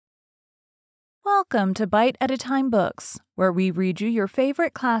Welcome to Bite at a Time Books, where we read you your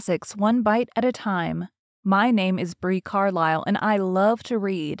favorite classics one bite at a time. My name is Bree Carlile, and I love to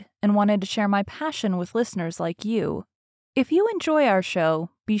read and wanted to share my passion with listeners like you. If you enjoy our show,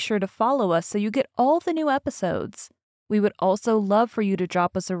 be sure to follow us so you get all the new episodes. We would also love for you to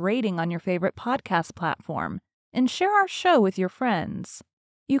drop us a rating on your favorite podcast platform and share our show with your friends.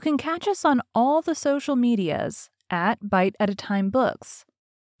 You can catch us on all the social medias at Bite at a Time Books.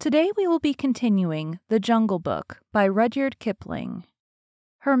 Today we will be continuing The Jungle Book by Rudyard Kipling.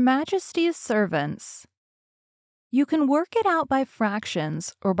 Her Majesty's Servants. You can work it out by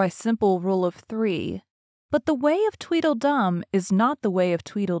fractions or by simple rule of 3, but the way of Tweedledum is not the way of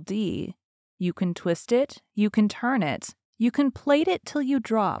Tweedledee. You can twist it, you can turn it, you can plait it till you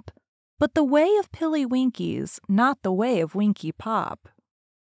drop, but the way of Pilly-Winky's not the way of Winky Pop.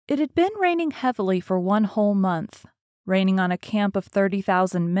 It had been raining heavily for 1 whole month. Raining on a camp of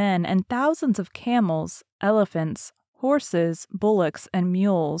 30,000 men and thousands of camels, elephants, horses, bullocks, and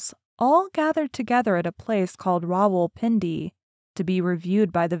mules, all gathered together at a place called Rawalpindi, to be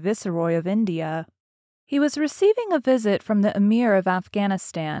reviewed by the Viceroy of India. He was receiving a visit from the Emir of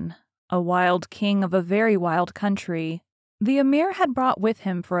Afghanistan, a wild king of a very wild country. The Emir had brought with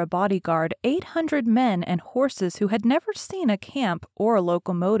him for a bodyguard 800 men and horses who had never seen a camp or a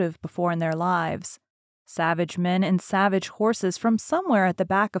locomotive before in their lives. Savage men and savage horses from somewhere at the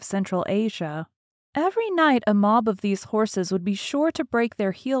back of Central Asia. Every night a mob of these horses would be sure to break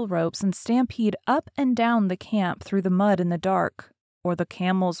their heel ropes and stampede up and down the camp through the mud in the dark, or the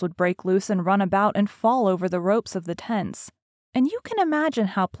camels would break loose and run about and fall over the ropes of the tents. And you can imagine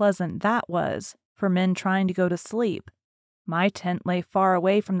how pleasant that was for men trying to go to sleep. My tent lay far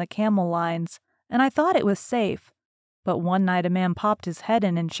away from the camel lines, and I thought it was safe. But one night a man popped his head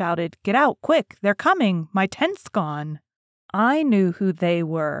in and shouted, "Get out, quick! They're coming! My tent's gone!" I knew who they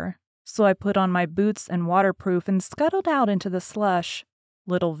were, so I put on my boots and waterproof and scuttled out into the slush.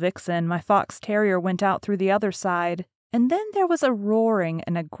 Little Vixen, my fox terrier, went out through the other side, and then there was a roaring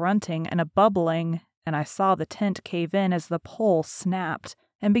and a grunting and a bubbling, and I saw the tent cave in as the pole snapped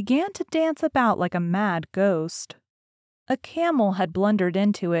and began to dance about like a mad ghost. A camel had blundered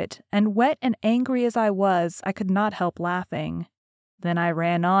into it, and wet and angry as I was, I could not help laughing. Then I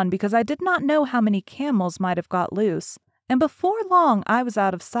ran on because I did not know how many camels might have got loose, and before long I was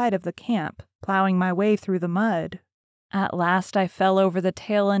out of sight of the camp, plowing my way through the mud. At last I fell over the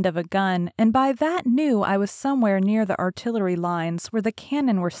tail end of a gun, and by that knew I was somewhere near the artillery lines where the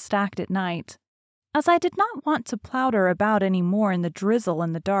cannon were stacked at night. As I did not want to plouder about any more in the drizzle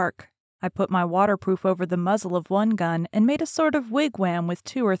and the dark, I put my waterproof over the muzzle of one gun and made a sort of wigwam with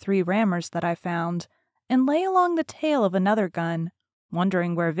 2 or 3 rammers that I found, and lay along the tail of another gun,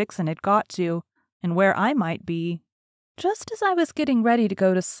 wondering where Vixen had got to, and where I might be. Just as I was getting ready to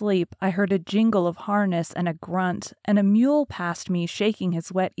go to sleep, I heard a jingle of harness and a grunt, and a mule passed me shaking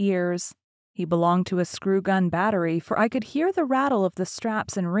his wet ears. He belonged to a screw-gun battery, for I could hear the rattle of the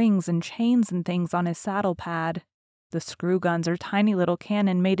straps and rings and chains and things on his saddle pad. The screw guns are tiny little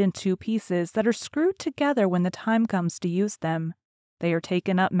cannon made in 2 pieces that are screwed together when the time comes to use them. They are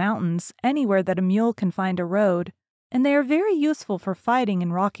taken up mountains, anywhere that a mule can find a road, and they are very useful for fighting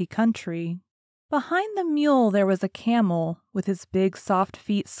in rocky country. Behind the mule there was a camel, with his big soft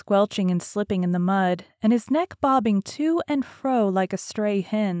feet squelching and slipping in the mud, and his neck bobbing to and fro like a stray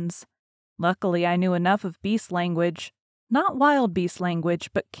hen's. Luckily I knew enough of beast language. Not wild beast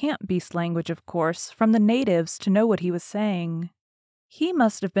language, but camp beast language, of course, from the natives to know what he was saying. He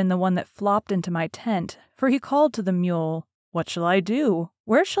must have been the one that flopped into my tent, for he called to the mule, "What shall I do?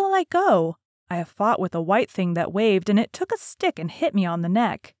 Where shall I go? I have fought with a white thing that waved, and it took a stick and hit me on the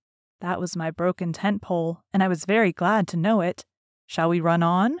neck. That was my broken tent pole, and I was very glad to know it. Shall we run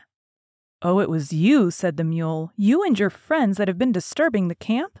on?" "Oh, it was you," said the mule, "you and your friends that have been disturbing the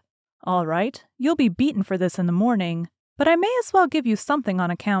camp? All right, you'll be beaten for this in the morning. But I may as well give you something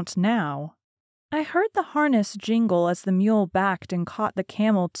on account now." I heard the harness jingle as the mule backed and caught the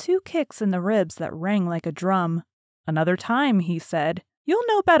camel 2 kicks in the ribs that rang like a drum. "Another time," he said. "You'll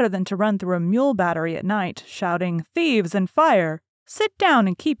know better than to run through a mule battery at night, shouting, 'Thieves and fire!' Sit down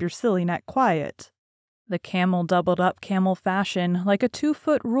and keep your silly neck quiet." The camel doubled up camel fashion, like a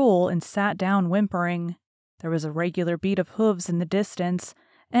 2-foot rule, and sat down whimpering. There was a regular beat of hooves in the distance,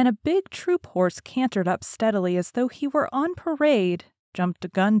 and a big troop horse cantered up steadily as though he were on parade, jumped a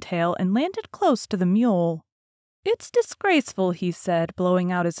gun-tail, and landed close to the mule. "It's disgraceful," he said, blowing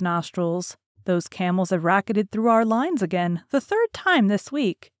out his nostrils. "Those camels have racketed through our lines again, the 3rd time this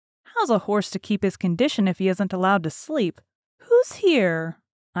week. How's a horse to keep his condition if he isn't allowed to sleep? Who's here?"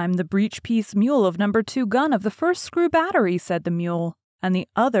 "I'm the breech-piece mule of No. 2 gun of the 1st screw battery," said the mule, "and the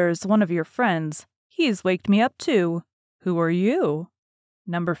other's one of your friends. He's waked me up too. Who are you?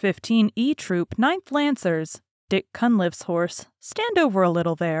 Number 15 E Troop, 9th Lancers. Dick Cunliffe's horse. Stand over a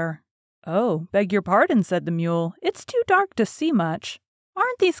little there. Oh, beg your pardon, said the mule. It's too dark to see much.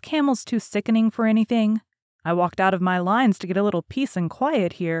 Aren't these camels too sickening for anything? I walked out of my lines to get a little peace and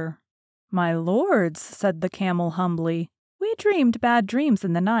quiet here. My lords, said the camel humbly, we dreamed bad dreams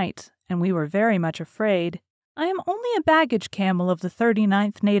in the night, and we were very much afraid. I am only a baggage camel of the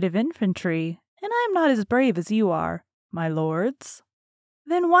 39th Native Infantry, and I am not as brave as you are, my lords.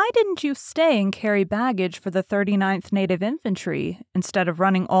 Then why didn't you stay and carry baggage for the 39th Native Infantry instead of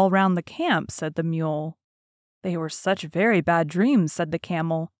running all round the camp, said the mule. They were such very bad dreams, said the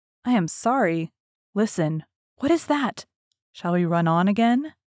camel. I am sorry. Listen, what is that? Shall we run on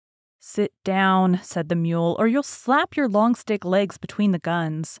again? Sit down, said the mule, or you'll slap your long stick legs between the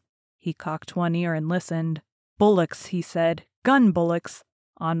guns. He cocked one ear and listened. Bullocks, he said, gun bullocks.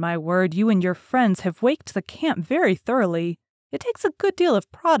 On my word, you and your friends have waked the camp very thoroughly. It takes a good deal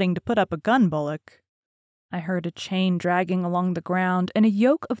of prodding to put up a gun bullock. I heard a chain dragging along the ground, and a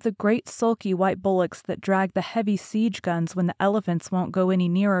yoke of the great sulky white bullocks that drag the heavy siege guns when the elephants won't go any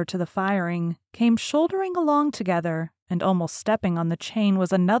nearer to the firing, came shouldering along together, and almost stepping on the chain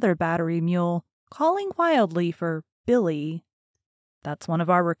was another battery mule, calling wildly for Billy. That's one of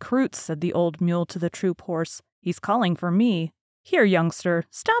our recruits, said the old mule to the troop horse. He's calling for me. Here, youngster,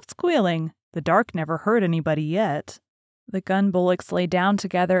 stop squealing. The dark never hurt anybody yet. The gun bullocks lay down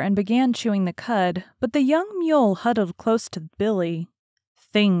together and began chewing the cud, but the young mule huddled close to Billy.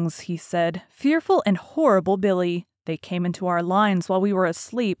 Things, he said, fearful and horrible, Billy. They came into our lines while we were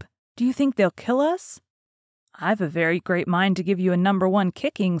asleep. Do you think they'll kill us? I've a very great mind to give you a number 1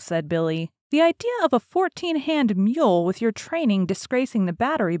 kicking, said Billy. The idea of a 14-hand mule with your training disgracing the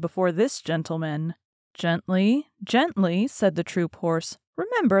battery before this gentleman. Gently, gently, said the troop horse.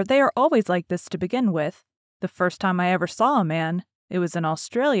 Remember, they are always like this to begin with. The first time I ever saw a man, it was in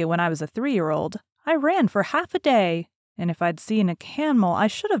Australia when I was a 3-year-old. I ran for half a day, and if I'd seen a camel, I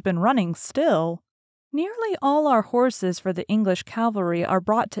should have been running still. Nearly all our horses for the English cavalry are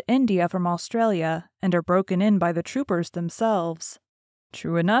brought to India from Australia and are broken in by the troopers themselves.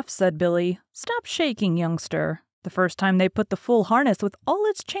 True enough, said Billy. Stop shaking, youngster. The first time they put the full harness with all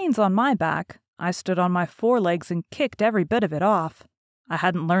its chains on my back, I stood on my forelegs and kicked every bit of it off. I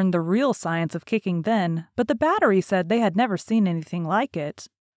hadn't learned the real science of kicking then, but the battery said they had never seen anything like it.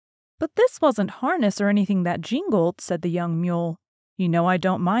 But this wasn't harness or anything that jingled, said the young mule. You know I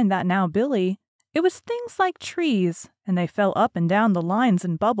don't mind that now, Billy. It was things like trees, and they fell up and down the lines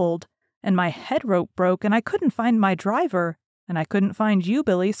and bubbled, and my head rope broke and I couldn't find my driver, and I couldn't find you,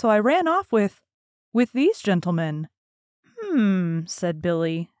 Billy, so I ran off with these gentlemen. Said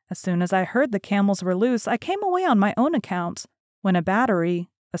Billy. As soon as I heard the camels were loose, I came away on my own account. When a battery,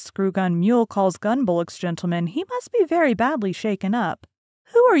 a screw-gun mule calls gun bullocks, gentlemen, he must be very badly shaken up.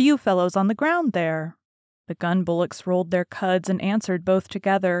 Who are you fellows on the ground there? The gun bullocks rolled their cuds and answered both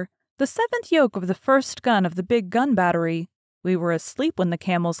together. The 7th yoke of the 1st gun of the big gun battery. We were asleep when the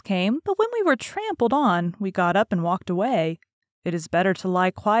camels came, but when we were trampled on, we got up and walked away. It is better to lie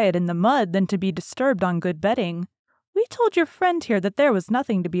quiet in the mud than to be disturbed on good bedding. We told your friend here that there was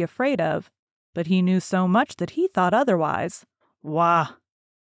nothing to be afraid of, but he knew so much that he thought otherwise. Wah!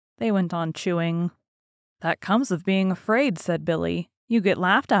 They went on chewing. That comes of being afraid, said Billy. You get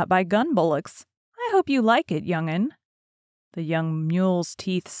laughed at by gun bullocks. I hope you like it, young'un. The young mule's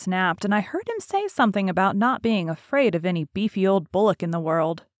teeth snapped, and I heard him say something about not being afraid of any beefy old bullock in the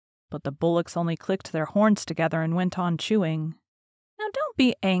world. But the bullocks only clicked their horns together and went on chewing. Now don't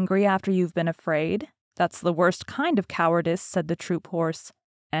be angry after you've been afraid. That's the worst kind of cowardice, said the troop horse.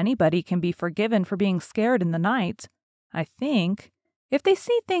 Anybody can be forgiven for being scared in the night. I think, if they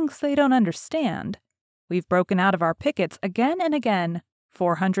see things they don't understand. We've broken out of our pickets again and again,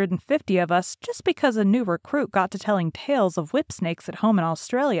 450 of us, just because a new recruit got to telling tales of whip snakes at home in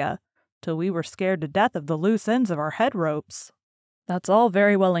Australia, till we were scared to death of the loose ends of our head ropes. That's all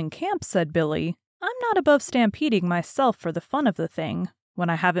very well in camp, said Billy. I'm not above stampeding myself for the fun of the thing, when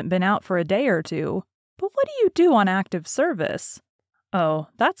I haven't been out for a day or two. But what do you do on active service? Oh,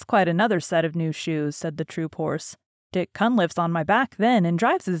 that's quite another set of new shoes, said the troop horse. Dick Cunliffe's on my back then and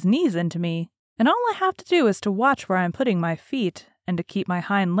drives his knees into me, and all I have to do is to watch where I'm putting my feet and to keep my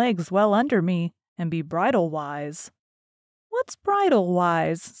hind legs well under me and be bridle-wise. What's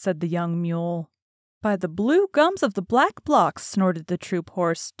bridle-wise? Said the young mule. By the blue gums of the black blocks, snorted the troop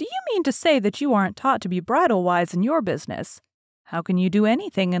horse. Do you mean to say that you aren't taught to be bridle-wise in your business? How can you do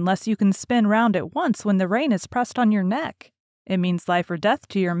anything unless you can spin round at once when the rein is pressed on your neck? It means life or death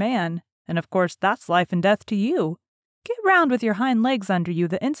to your man, and of course that's life and death to you. Get round with your hind legs under you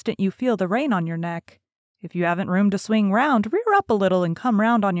the instant you feel the rein on your neck. If you haven't room to swing round, rear up a little and come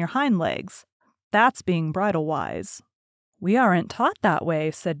round on your hind legs. That's being bridle-wise." "We aren't taught that way,"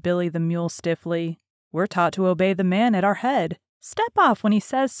 said Billy the mule stiffly. "We're taught to obey the man at our head. Step off when he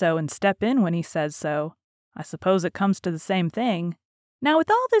says so and step in when he says so. I suppose it comes to the same thing. Now with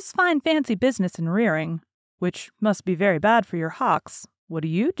all this fine fancy business in rearing, which must be very bad for your hocks, what do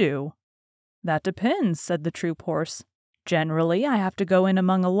you do?" "That depends," said the troop horse. "Generally, I have to go in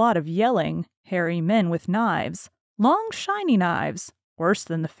among a lot of yelling, hairy men with knives, long shiny knives, worse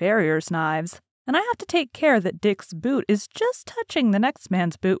than the farrier's knives, and I have to take care that Dick's boot is just touching the next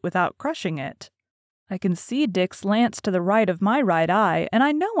man's boot without crushing it. I can see Dick's lance to the right of my right eye, and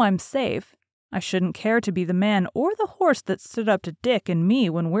I know I'm safe. I shouldn't care to be the man or the horse that stood up to Dick and me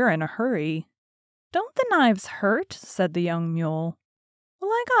when we're in a hurry." "Don't the knives hurt?" said the young mule. "Well,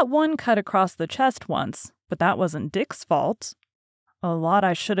 I got one cut across the chest once, but that wasn't Dick's fault." "A lot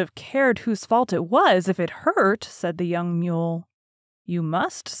I should have cared whose fault it was if it hurt," said the young mule. "You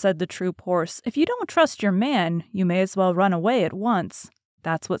must," said the troop horse. "If you don't trust your man, you may as well run away at once.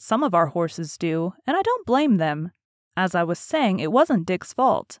 That's what some of our horses do, and I don't blame them. As I was saying, it wasn't Dick's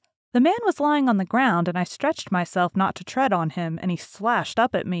fault. The man was lying on the ground, and I stretched myself not to tread on him, and he slashed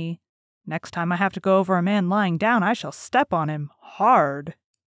up at me. Next time I have to go over a man lying down, I shall step on him hard."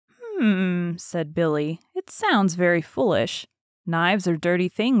 Said Billy. "It sounds very foolish. Knives are dirty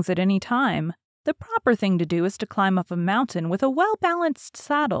things at any time. The proper thing to do is to climb up a mountain with a well-balanced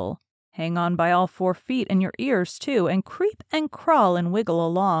saddle. Hang on by all 4 feet and your ears, too, and creep and crawl and wiggle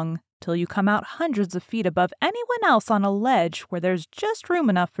along till you come out hundreds of feet above anyone else on a ledge where there's just room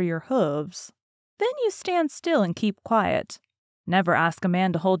enough for your hooves. Then you stand still and keep quiet. Never ask a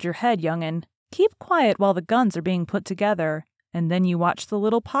man to hold your head, young'un. Keep quiet while the guns are being put together, and then you watch the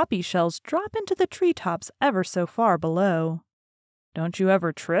little poppy shells drop into the treetops ever so far below." "Don't you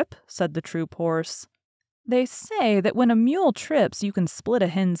ever trip?" said the troop horse. "They say that when a mule trips you can split a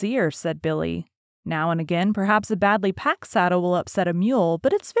hen's ear," said Billy. "Now and again perhaps a badly packed saddle will upset a mule,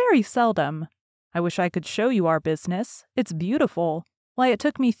 but it's very seldom. I wish I could show you our business. It's beautiful. Why, it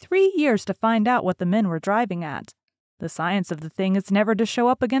took me 3 years to find out what the men were driving at. The science of the thing is never to show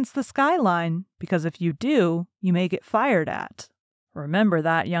up against the skyline, because if you do, you may get fired at. Remember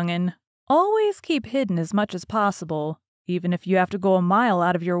that, young'un. Always keep hidden as much as possible, even if you have to go a mile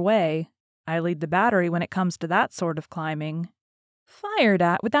out of your way. I lead the battery when it comes to that sort of climbing." "Fired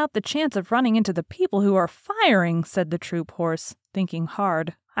at without the chance of running into the people who are firing," said the troop horse, thinking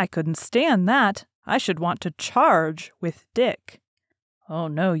hard. "I couldn't stand that. I should want to charge with Dick." "Oh,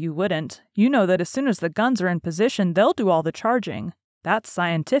 no, you wouldn't. You know that as soon as the guns are in position, they'll do all the charging. That's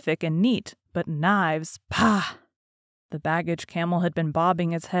scientific and neat, but knives, pah!" The baggage camel had been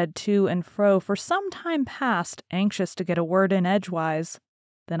bobbing his head to and fro for some time past, anxious to get a word in edgewise.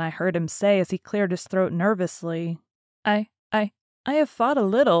 Then I heard him say as he cleared his throat nervously, I have fought a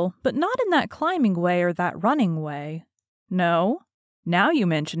little, but not in that climbing way or that running way." "No? Now you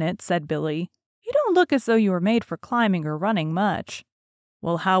mention it," said Billy. "You don't look as though you were made for climbing or running much."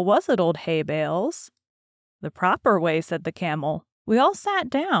 "Well, how was it, old hay bales?" "The proper way," said the camel. "We all sat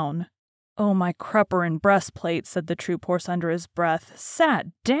down." "Oh, my crupper and breastplate," said the troop horse under his breath. "Sat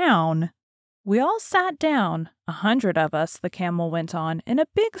down!" "We all sat down, 100 of us," the camel went on, "in a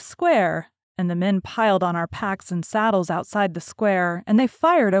big square, and the men piled on our packs and saddles outside the square, and they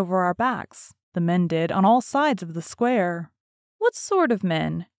fired over our backs. The men did, on all sides of the square." "What sort of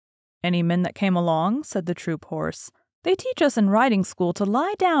men?" "Any men that came along," said the troop horse. "They teach us in riding school to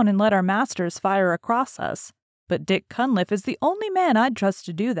lie down and let our masters fire across us. But Dick Cunliffe is the only man I'd trust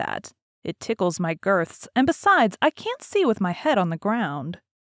to do that. It tickles my girths, and besides, I can't see with my head on the ground."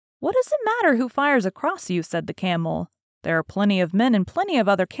 "What does it matter who fires across you?" said the camel. "There are plenty of men and plenty of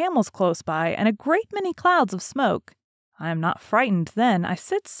other camels close by, and a great many clouds of smoke. I am not frightened then. I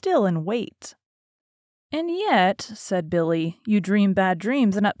sit still and wait." "And yet," said Billy, "you dream bad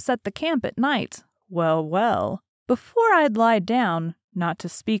dreams and upset the camp at night. Well, well. Before I'd lie down, not to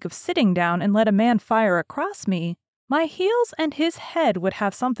speak of sitting down and let a man fire across me, my heels and his head would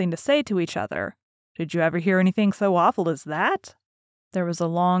have something to say to each other. Did you ever hear anything so awful as that?" There was a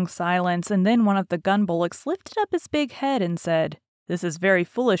long silence, and then one of the gun bullocks lifted up his big head and said, "This is very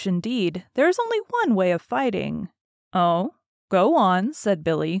foolish indeed. There is only one way of fighting." "Oh, go on," said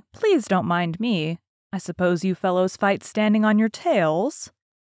Billy. "Please don't mind me. I suppose you fellows fight standing on your tails?"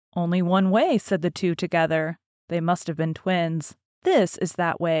 "Only one way," said the two together. They must have been twins. "This is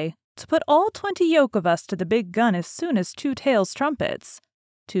that way. To put all 20 yoke of us to the big gun as soon as Two Tails trumpets.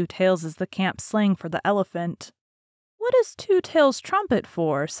 Two Tails is the camp slang for the elephant." "What is Two Tails trumpet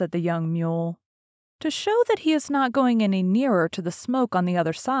for?" said the young mule. to show that he is not going any nearer to the smoke on the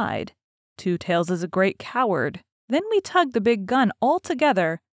other side. Two Tails is a great coward. Then we tug the big gun all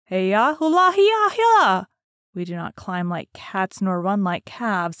together. Hey-ya, hula-hi-ya-hi-ya! We do not climb like cats nor run like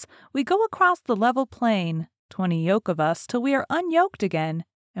calves. We go across the level plain, 20 yoke of us, till we are unyoked again,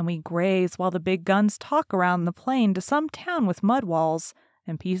 and we graze while the big guns talk around the plain to some town with mud walls,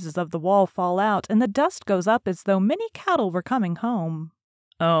 and pieces of the wall fall out, and the dust goes up as though many cattle were coming home.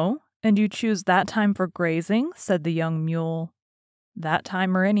 Oh, and you choose that time for grazing? Said the young mule. That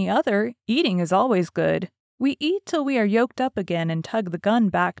time or any other, eating is always good. We eat till we are yoked up again and tug the gun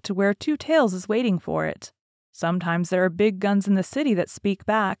back to where Two Tails is waiting for it. Sometimes there are big guns in the city that speak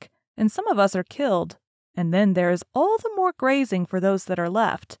back, and some of us are killed, and then there is all the more grazing for those that are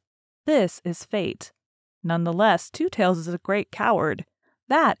left. This is fate. Nonetheless, Two Tails is a great coward.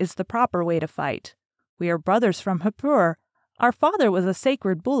 That is the proper way to fight. We are brothers from Hapur. Our father was a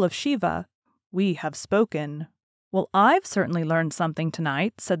sacred bull of Shiva. We have spoken. Well, I've certainly learned something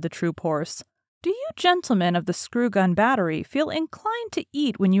tonight, said the troop horse. Do you gentlemen of the screw gun battery feel inclined to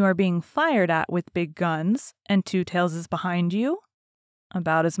eat when you are being fired at with big guns, and Two Tails is behind you?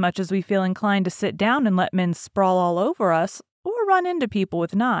 About as much as we feel inclined to sit down and let men sprawl all over us, or run into people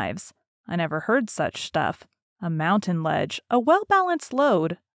with knives. I never heard such stuff. A mountain ledge, a well-balanced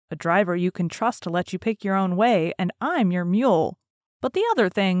load, a driver you can trust to let you pick your own way, and I'm your mule. But the other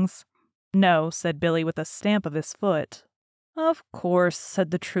things— No, said Billy with a stamp of his foot. Of course,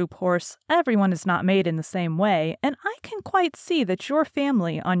 said the troop horse, everyone is not made in the same way, and I can quite see that your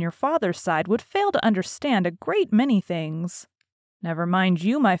family on your father's side would fail to understand a great many things. Never mind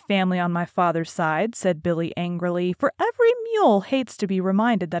you, my family on my father's side, said Billy angrily, for every mule hates to be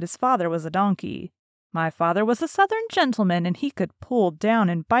reminded that his father was a donkey. My father was a southern gentleman, and he could pull down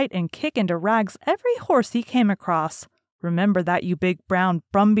and bite and kick into rags every horse he came across. Remember that, you big brown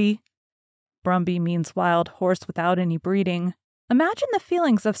Brumby. Brumby means wild horse without any breeding. Imagine the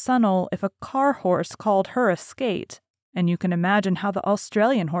feelings of Sunol if a car horse called her a skate, and you can imagine how the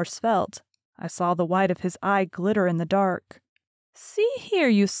Australian horse felt. I saw the white of his eye glitter in the dark. See here,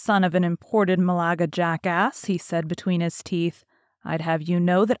 you son of an imported Malaga jackass, he said between his teeth. I'd have you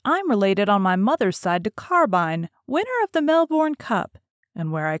know that I'm related on my mother's side to Carbine, winner of the Melbourne Cup,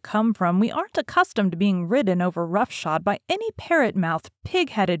 and where I come from we aren't accustomed to being ridden over roughshod by any parrot-mouthed,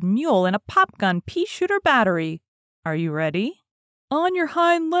 pig-headed mule in a pop-gun pea-shooter battery. Are you ready? On your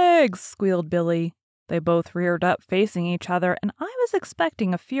hind legs, squealed Billy. They both reared up facing each other, and I was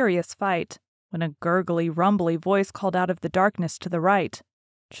expecting a furious fight, when a gurgly, rumbly voice called out of the darkness to the right.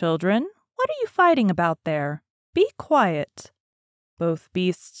 Children, what are you fighting about there? Be quiet. Both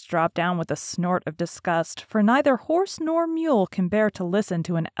beasts dropped down with a snort of disgust, for neither horse nor mule can bear to listen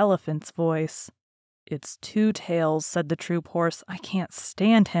to an elephant's voice. It's Two Tails, said the troop horse. I can't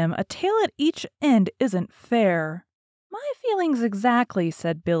stand him. A tail at each end isn't fair. My feelings exactly,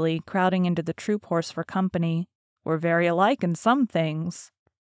 said Billy, crowding into the troop horse for company. We're very alike in some things.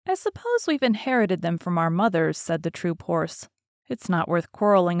 I suppose we've inherited them from our mothers, said the troop horse. It's not worth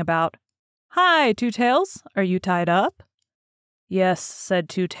quarreling about. Hi, Two Tails. Are you tied up? Yes, said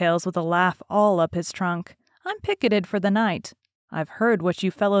Two Tails with a laugh all up his trunk. I'm picketed for the night. I've heard what you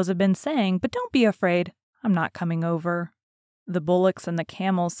fellows have been saying, but don't be afraid. I'm not coming over. The bullocks and the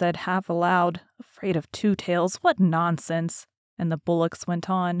camels said half aloud, Afraid of Two Tails, what nonsense. And the bullocks went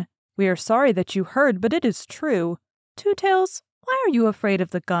on, We are sorry that you heard, but it is true. Two Tails, why are you afraid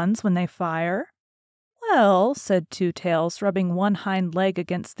of the guns when they fire? Well, said Two Tails, rubbing one hind leg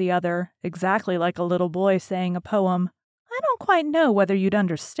against the other, exactly like a little boy saying a poem. I don't quite know whether you'd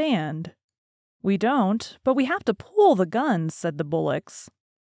understand. We don't, but we have to pull the guns, said the bullocks.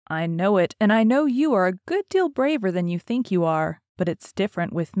 I know it, and I know you are a good deal braver than you think you are, but it's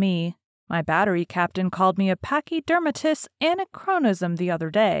different with me. My battery captain called me a pachydermatous anachronism the other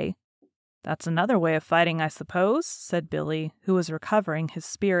day. That's another way of fighting, I suppose, said Billy, who was recovering his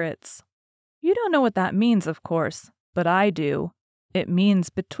spirits. You don't know what that means, of course, but I do. It means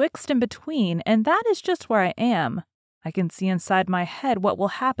betwixt and between, and that is just where I am. I can see inside my head what will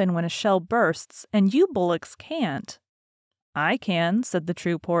happen when a shell bursts, and you bullocks can't. I can, said the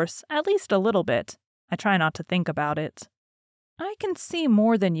troop horse, at least a little bit. I try not to think about it. I can see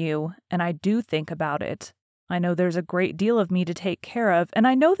more than you, and I do think about it. I know there's a great deal of me to take care of, and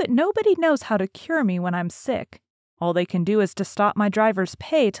I know that nobody knows how to cure me when I'm sick. All they can do is to stop my driver's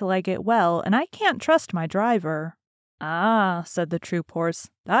pay till I get well, and I can't trust my driver. Ah, said the troop horse,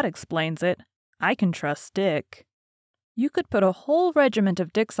 that explains it. I can trust Dick. You could put a whole regiment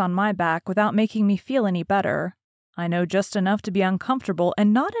of Dicks on my back without making me feel any better. I know just enough to be uncomfortable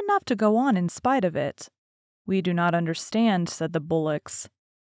and not enough to go on in spite of it. We do not understand, said the bullocks.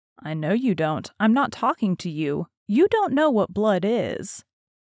 I know you don't. I'm not talking to you. You don't know what blood is.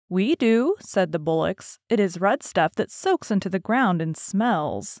 We do, said the bullocks. It is red stuff that soaks into the ground and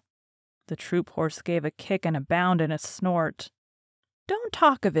smells. The troop horse gave a kick and a bound and a snort. Don't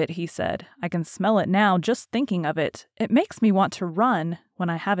talk of it, he said. I can smell it now just thinking of it. It makes me want to run when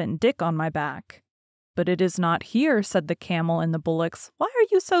I haven't Dick on my back. But it is not here, said the camel and the bullocks. Why are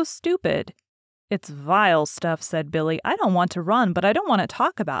you so stupid? It's vile stuff, said Billy. I don't want to run, but I don't want to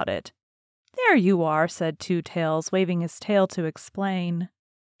talk about it. There you are, said Two Tails, waving his tail to explain.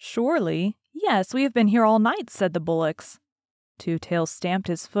 Surely. Yes, we have been here all night, said the bullocks. Two Tails stamped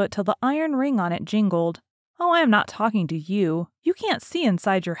his foot till the iron ring on it jingled. Oh, I am not talking to you. You can't see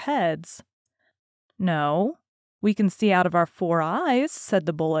inside your heads. No, we can see out of our 4 eyes, said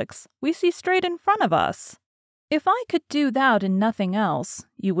the bullocks. We see straight in front of us. If I could do that and nothing else,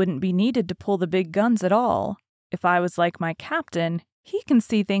 you wouldn't be needed to pull the big guns at all. If I was like my captain, he can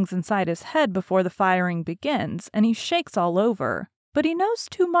see things inside his head before the firing begins, and he shakes all over, but he knows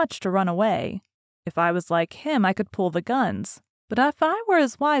too much to run away. If I was like him, I could pull the guns, but if I were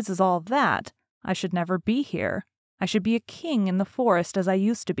as wise as all that, I should never be here. I should be a king in the forest as I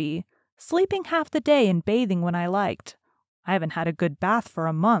used to be, sleeping half the day and bathing when I liked. I haven't had a good bath for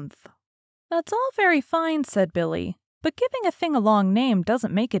a month. That's all very fine, said Billy, but giving a thing a long name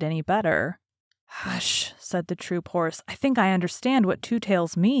doesn't make it any better. Hush, said the troop horse. I think I understand what Two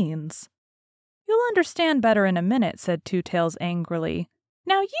Tails means. You'll understand better in a minute, said Two Tails angrily.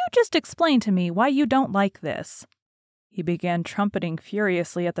 Now you just explain to me why you don't like this. He began trumpeting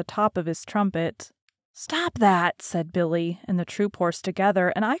furiously at the top of his trumpet. Stop that, said Billy and the troop horse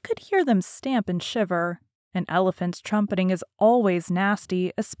together, and I could hear them stamp and shiver. An elephant's trumpeting is always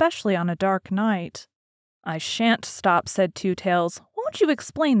nasty, especially on a dark night. I shan't stop, said Two Tails. Won't you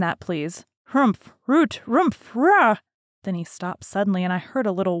explain that, please? Humph, root, rumph, rah! Then he stopped suddenly, and I heard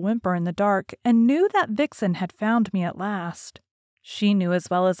a little whimper in the dark, and knew that Vixen had found me at last. She knew as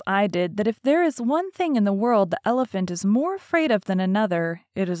well as I did that if there is one thing in the world the elephant is more afraid of than another,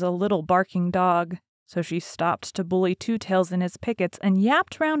 it is a little barking dog. So she stopped to bully Two Tails in his pickets and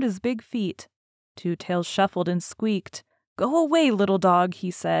yapped round his big feet. Two Tails shuffled and squeaked. Go away, little dog, he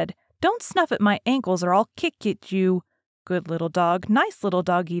said. Don't snuff at my ankles or I'll kick at you. Good little dog, nice little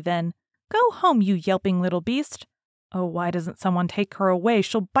doggy then. Go home, you yelping little beast. Oh, why doesn't someone take her away?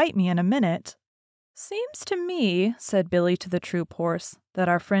 She'll bite me in a minute. Seems to me, said Billy to the troop horse, that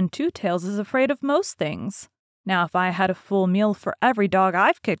our friend Two Tails is afraid of most things. Now, if I had a full meal for every dog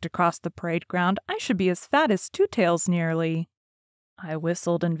I've kicked across the parade ground, I should be as fat as Two Tails nearly. I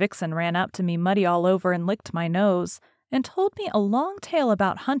whistled, and Vixen ran up to me muddy all over and licked my nose, and told me a long tale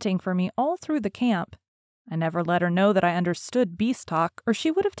about hunting for me all through the camp. I never let her know that I understood beast talk, or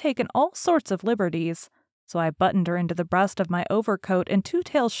she would have taken all sorts of liberties. So I buttoned her into the breast of my overcoat, and Two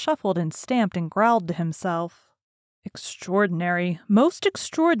Tails shuffled and stamped and growled to himself. Extraordinary, most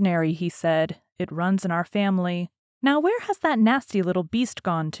extraordinary, he said. It runs in our family. Now where has that nasty little beast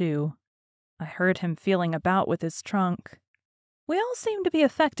gone to? I heard him feeling about with his trunk. We all seem to be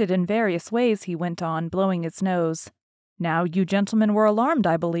affected in various ways, he went on, blowing his nose. Now you gentlemen were alarmed,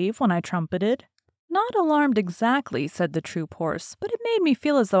 I believe, when I trumpeted. Not alarmed exactly, said the troop horse, but it made me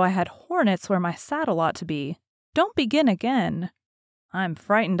feel as though I had hornets where my saddle ought to be. Don't begin again. I'm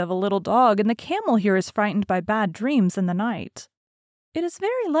frightened of a little dog, and the camel here is frightened by bad dreams in the night. It is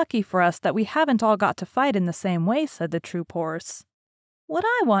very lucky for us that we haven't all got to fight in the same way, said the troop horse. What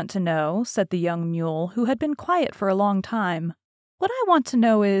I want to know, said the young mule, who had been quiet for a long time, what I want to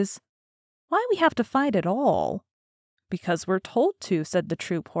know is, why we have to fight at all? Because we're told to, said the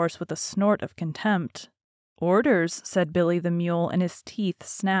troop horse with a snort of contempt. Orders, said Billy the mule, and his teeth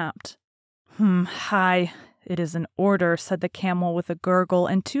snapped. Hi. It is an order, said the camel with a gurgle,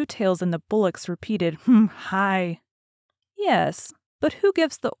 and Two Tails and the bullocks repeated, hi. Yes, but who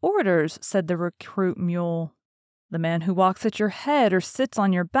gives the orders, said the recruit mule. The man who walks at your head or sits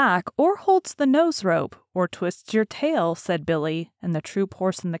on your back or holds the nose rope or twists your tail, said Billy, and the troop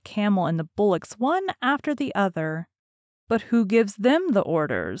horse and the camel and the bullocks one after the other. But who gives them the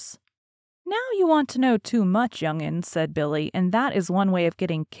orders? Now you want to know too much, young'un, said Billy, and that is one way of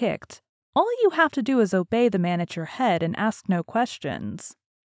getting kicked. All you have to do is obey the man at your head and ask no questions.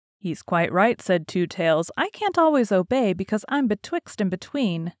 He's quite right, said Two Tails. I can't always obey because I'm betwixt and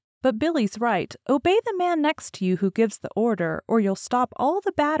between. But Billy's right. Obey the man next to you who gives the order, or you'll stop all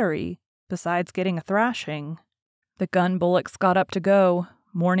the battery, besides getting a thrashing. The gun bullocks got up to go.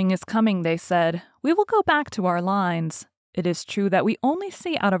 Morning is coming, they said. We will go back to our lines. It is true that we only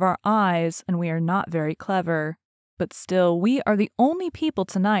see out of our eyes, and we are not very clever. But still, we are the only people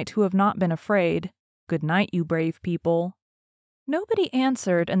tonight who have not been afraid. Good night, you brave people. Nobody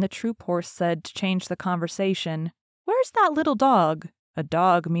answered, and the troop horse said to change the conversation, "Where's that little dog?" A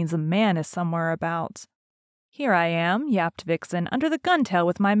dog means a man is somewhere about. "Here I am," yapped Vixen, "under the gun-tail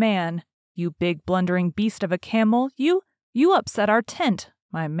with my man. You big blundering beast of a camel, you upset our tent.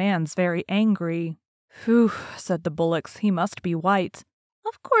 My man's very angry." "Phew," said the bullocks, "he must be white."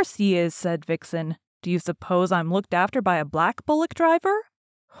 "Of course he is," said Vixen. "Do you suppose I'm looked after by a black bullock driver?"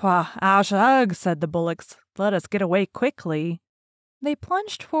 "Wah, ouch, ugh," said the bullocks. "Let us get away quickly." They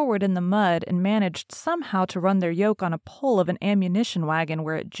plunged forward in the mud and managed somehow to run their yoke on a pole of an ammunition wagon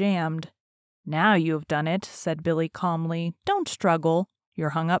where it jammed. "Now you have done it," said Billy calmly. "Don't struggle.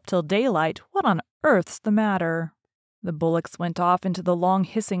 You're hung up till daylight. What on earth's the matter?" The bullocks went off into the long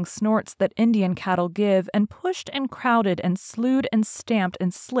hissing snorts that Indian cattle give, and pushed and crowded and slewed and stamped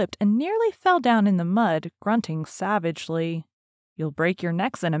and slipped and nearly fell down in the mud, grunting savagely. "You'll break your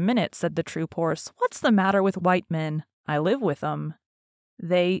necks in a minute," said the troop horse. "What's the matter with white men? I live with 'em."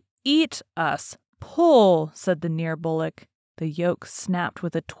 "They eat us. Pull," said the near bullock. The yoke snapped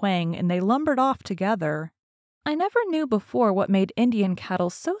with a twang, and they lumbered off together. I never knew before what made Indian cattle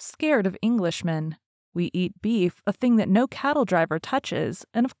so scared of Englishmen. We eat beef, a thing that no cattle driver touches,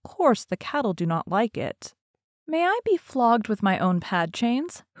 and of course the cattle do not like it. "May I be flogged with my own pad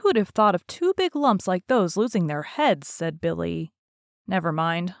chains? Who'd have thought of two big lumps like those losing their heads?" said Billy. "Never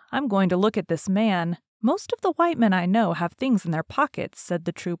mind. I'm going to look at this man. Most of the white men I know have things in their pockets," said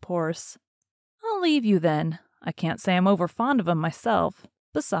the troop horse. "I'll leave you then. I can't say I'm over fond of 'em myself.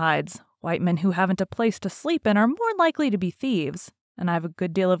 Besides, white men who haven't a place to sleep in are more likely to be thieves, and I've a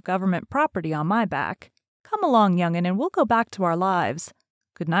good deal of government property on my back. Come along, young'un, and we'll go back to our lives.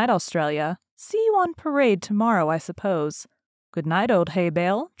 Good night, Australia. See you on parade tomorrow, I suppose. Good night, old hay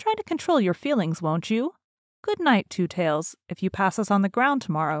bale. Try to control your feelings, won't you? Good night, Two Tails. If you pass us on the ground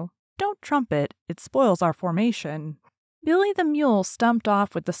tomorrow, don't trumpet. It spoils our formation." Billy the mule stumped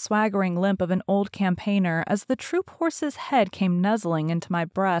off with the swaggering limp of an old campaigner as the troop horse's head came nuzzling into my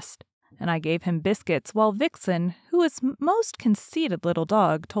breast, and I gave him biscuits while Vixen, who is most conceited little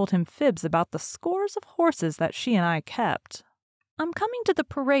dog, told him fibs about the scores of horses that she and I kept. "I'm coming to the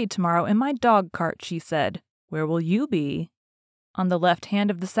parade tomorrow in my dog cart," she said. "Where will you be?" "On the left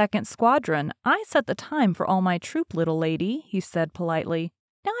hand of the 2nd Squadron. I set the time for all my troop, little lady," he said politely.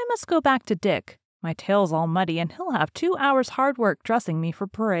 "Now I must go back to Dick. My tail's all muddy, and he'll have 2 hours' hard work dressing me for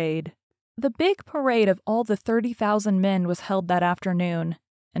parade." The big parade of all the 30,000 men was held that afternoon,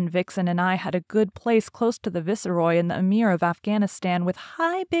 and Vixen and I had a good place close to the Viceroy and the Emir of Afghanistan, with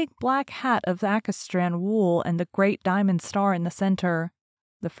high big black hat of Akastran wool and the great diamond star in the center.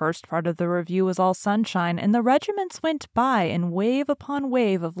 The first part of the review was all sunshine, and the regiments went by in wave upon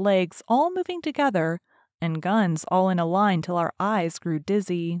wave of legs all moving together, and guns all in a line till our eyes grew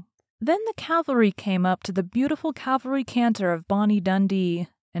dizzy. Then the cavalry came up to the beautiful cavalry canter of Bonnie Dundee,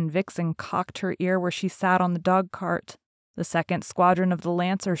 and Vixen cocked her ear where she sat on the dog cart. The 2nd Squadron of the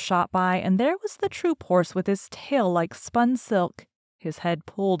Lancers shot by, and there was the troop horse with his tail like spun silk, his head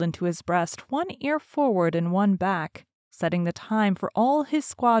pulled into his breast, one ear forward and one back, setting the time for all his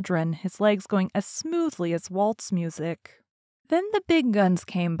squadron, his legs going as smoothly as waltz music. Then the big guns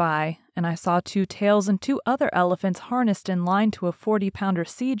came by, and I saw 2 Tails and 2 other elephants harnessed in line to a 40-pounder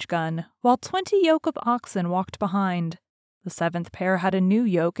siege gun, while 20 yoke of oxen walked behind. The 7th pair had a new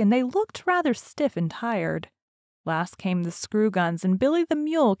yoke, and they looked rather stiff and tired. Last came the screw guns, and Billy the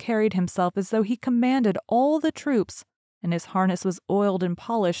mule carried himself as though he commanded all the troops, and his harness was oiled and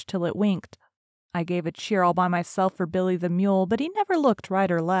polished till it winked. I gave a cheer all by myself for Billy the mule, but he never looked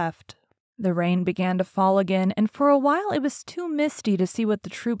right or left. The rain began to fall again, and for a while it was too misty to see what the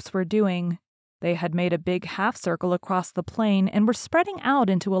troops were doing. They had made a big half-circle across the plain and were spreading out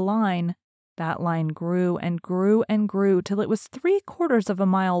into a line. That line grew and grew and grew till it was 3/4 of a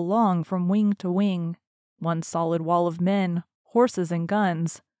mile long from wing to wing. One solid wall of men, horses, and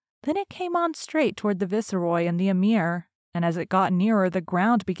guns. Then it came on straight toward the Viceroy and the Emir, and as it got nearer the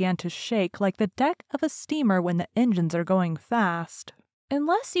ground began to shake like the deck of a steamer when the engines are going fast.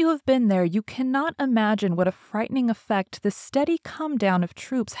 Unless you have been there, you cannot imagine what a frightening effect this steady come-down of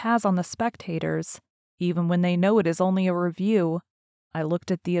troops has on the spectators, even when they know it is only a review. I looked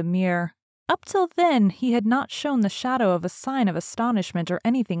at the Emir. Up till then, he had not shown the shadow of a sign of astonishment or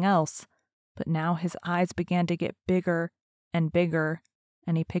anything else, but now his eyes began to get bigger and bigger,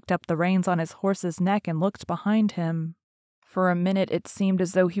 and he picked up the reins on his horse's neck and looked behind him. For a minute it seemed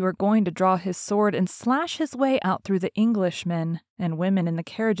as though he were going to draw his sword and slash his way out through the Englishmen and women in the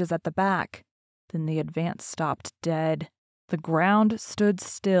carriages at the back. Then the advance stopped dead. The ground stood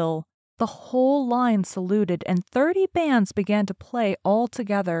still. The whole line saluted, and 30 bands began to play all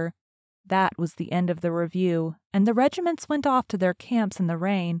together. That was the end of the review, and the regiments went off to their camps in the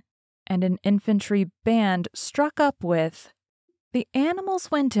rain, and an infantry band struck up with, "The animals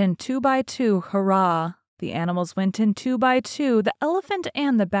went in 2 by 2, hurrah! The animals went in 2 by 2, the elephant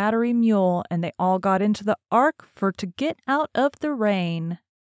and the battery mule, and they all got into the ark for to get out of the rain."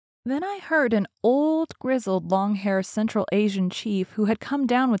 Then I heard an old, grizzled, long-haired Central Asian chief who had come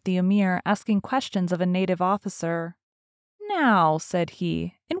down with the emir asking questions of a native officer. "Now," said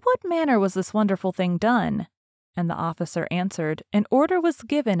he, "in what manner was this wonderful thing done?" And the officer answered, "An order was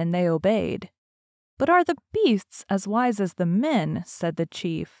given and they obeyed." "But are the beasts as wise as the men?" said the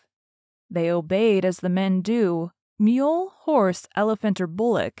chief. "They obeyed as the men do. Mule, horse, elephant, or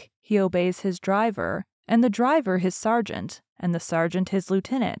bullock, he obeys his driver, and the driver his sergeant, and the sergeant his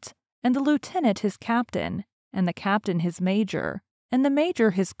lieutenant, and the lieutenant his captain, and the captain his major, and the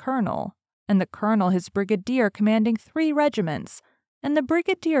major his colonel, and the colonel his brigadier commanding 3 regiments, and the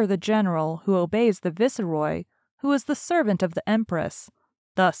brigadier the general who obeys the viceroy, who is the servant of the empress.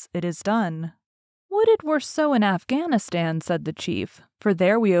 Thus it is done." "Would it were so in Afghanistan," said the chief, "for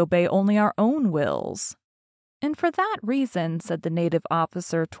there we obey only our own wills." "And for that reason," said the native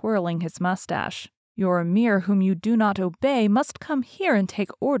officer, twirling his mustache, "your emir whom you do not obey must come here and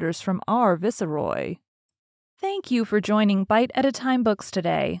take orders from our viceroy." Thank you for joining Bite at a Time Books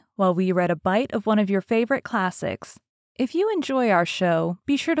today, while we read a bite of one of your favorite classics. If you enjoy our show,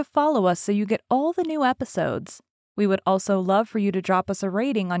 be sure to follow us so you get all the new episodes. We would also love for you to drop us a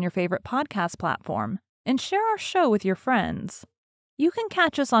rating on your favorite podcast platform and share our show with your friends. You can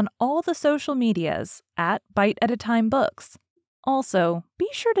catch us on all the social medias at Bite at a Time Books. Also, be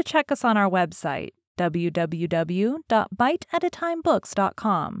sure to check us on our website,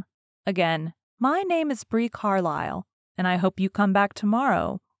 www.biteatatimebooks.com. Again, my name is Bree Carlile, and I hope you come back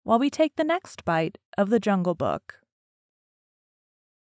tomorrow while we take the next bite of the Jungle Book.